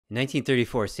In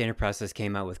 1934, Standard Process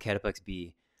came out with Cataplex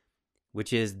B,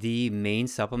 which is the main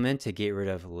supplement to get rid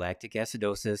of lactic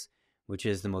acidosis, which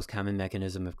is the most common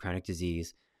mechanism of chronic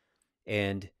disease.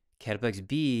 And Cataplex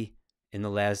B, in the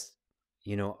last,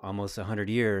 almost 100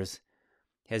 years,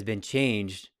 has been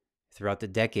changed throughout the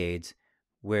decades,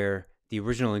 where the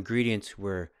original ingredients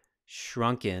were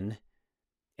shrunken,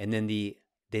 and then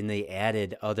they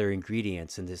added other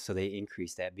ingredients, and so they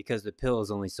increased that because the pill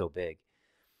is only so big.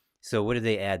 So what did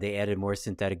they add? They added more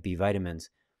synthetic B vitamins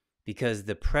because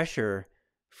the pressure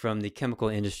from the chemical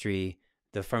industry,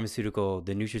 the pharmaceutical,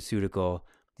 the nutraceutical,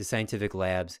 the scientific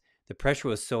labs, the pressure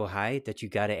was so high that you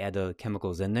got to add the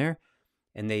chemicals in there,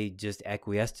 and they just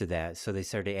acquiesced to that. So they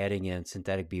started adding in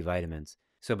synthetic B vitamins.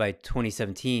 So by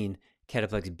 2017,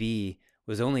 Cataplex B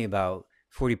was only about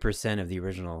 40% of the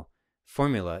original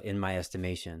formula in my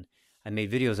estimation. I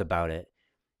made videos about it,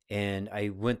 and I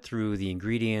went through the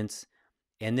ingredients.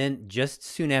 And then just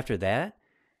soon after that,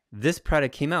 this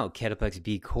product came out, Cataplex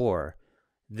B Core.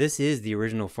 This is the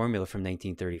original formula from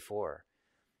 1934.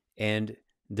 And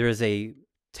there's a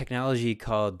technology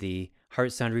called the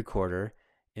heart sound recorder,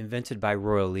 invented by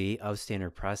Royal Lee of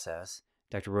Standard Process.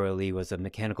 Dr. Royal Lee was a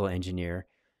mechanical engineer,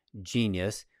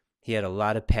 genius. He had a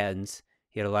lot of patents.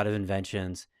 He had a lot of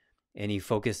inventions, and he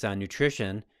focused on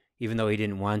nutrition, even though he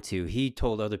didn't want to. He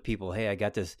told other people, hey, I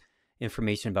got this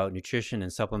information about nutrition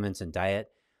and supplements and diet.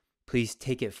 Please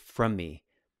take it from me.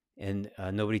 And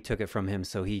nobody took it from him,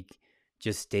 so he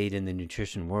just stayed in the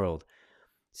nutrition world.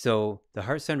 So the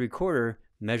heart sound recorder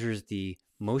measures the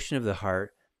motion of the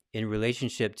heart in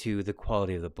relationship to the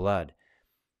quality of the blood.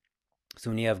 So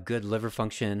when you have good liver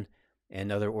function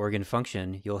and other organ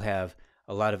function, you'll have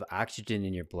a lot of oxygen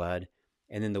in your blood,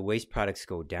 and then the waste products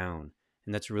go down.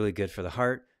 And that's really good for the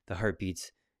heart. The heart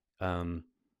beats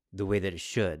the way that it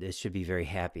should. It should be very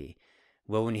happy.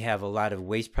 Well, when you have a lot of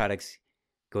waste products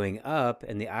going up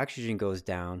and the oxygen goes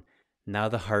down, now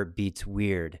the heart beats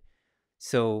weird.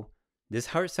 So this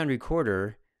heart sound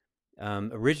recorder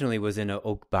originally was in an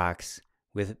oak box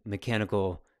with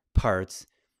mechanical parts,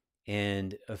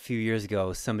 and a few years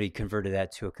ago somebody converted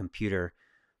that to a computer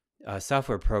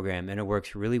software program, and it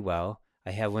works really well.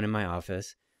 I have one in my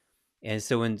office. And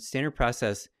so in Standard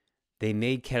Process, they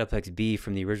made Cataplex B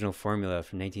from the original formula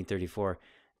from 1934.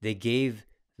 They gave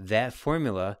that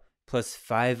formula plus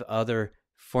 5 other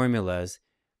formulas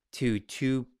to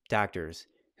 2 doctors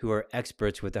who are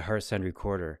experts with the heart sound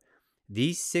recorder.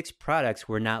 These 6 products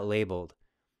were not labeled.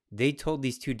 They told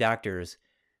these 2 doctors,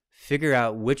 figure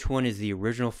out which one is the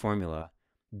original formula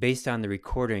based on the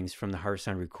recordings from the heart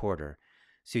sound recorder.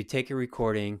 So you take a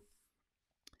recording,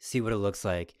 see what it looks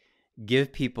like,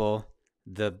 give people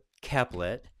the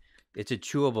caplet. It's a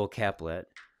chewable caplet,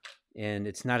 and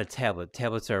it's not a tablet.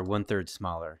 Tablets are 1/3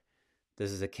 smaller.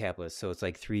 This is a caplet, so it's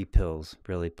like 3 pills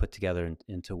really put together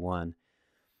into one.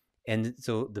 And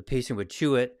so the patient would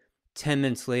chew it, 10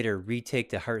 minutes later,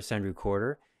 retake the heart sound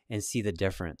recorder and see the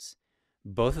difference.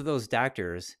 Both of those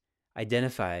doctors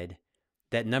identified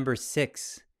that number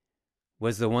 6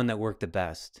 was the one that worked the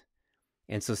best.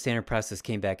 And so Standard Process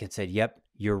came back and said, yep,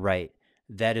 you're right.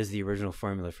 That is the original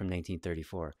formula from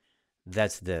 1934.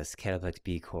 That's this, Cataplex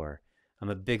B Core.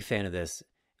 I'm a big fan of this.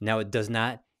 Now, it does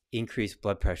not increase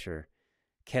blood pressure.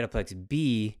 Cataplex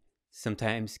B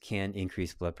sometimes can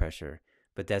increase blood pressure,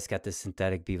 but that's got the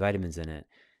synthetic B vitamins in it.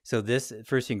 So this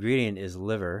first ingredient is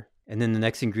liver. And then the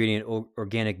next ingredient,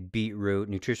 organic beetroot,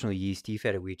 nutritional yeast,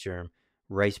 defatted wheat germ,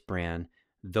 rice bran.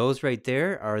 Those right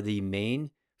there are the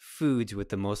main foods with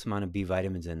the most amount of B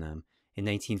vitamins in them. In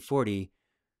 1940,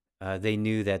 they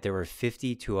knew that there were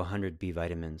 50 to 100 B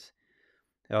vitamins.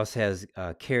 It also has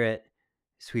carrot,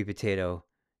 sweet potato,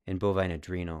 and bovine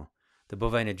adrenal. The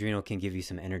bovine adrenal can give you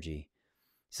some energy.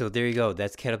 So there you go.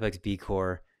 That's Cataplex B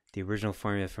Core, the original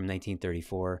formula from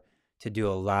 1934, to do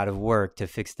a lot of work to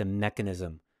fix the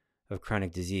mechanism of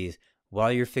chronic disease.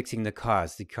 While you're fixing the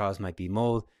cause might be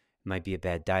mold, it might be a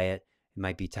bad diet, it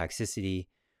might be toxicity.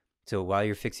 So while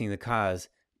you're fixing the cause,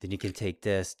 then you can take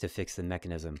this to fix the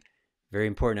mechanism. Very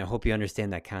important. I hope you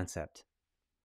understand that concept.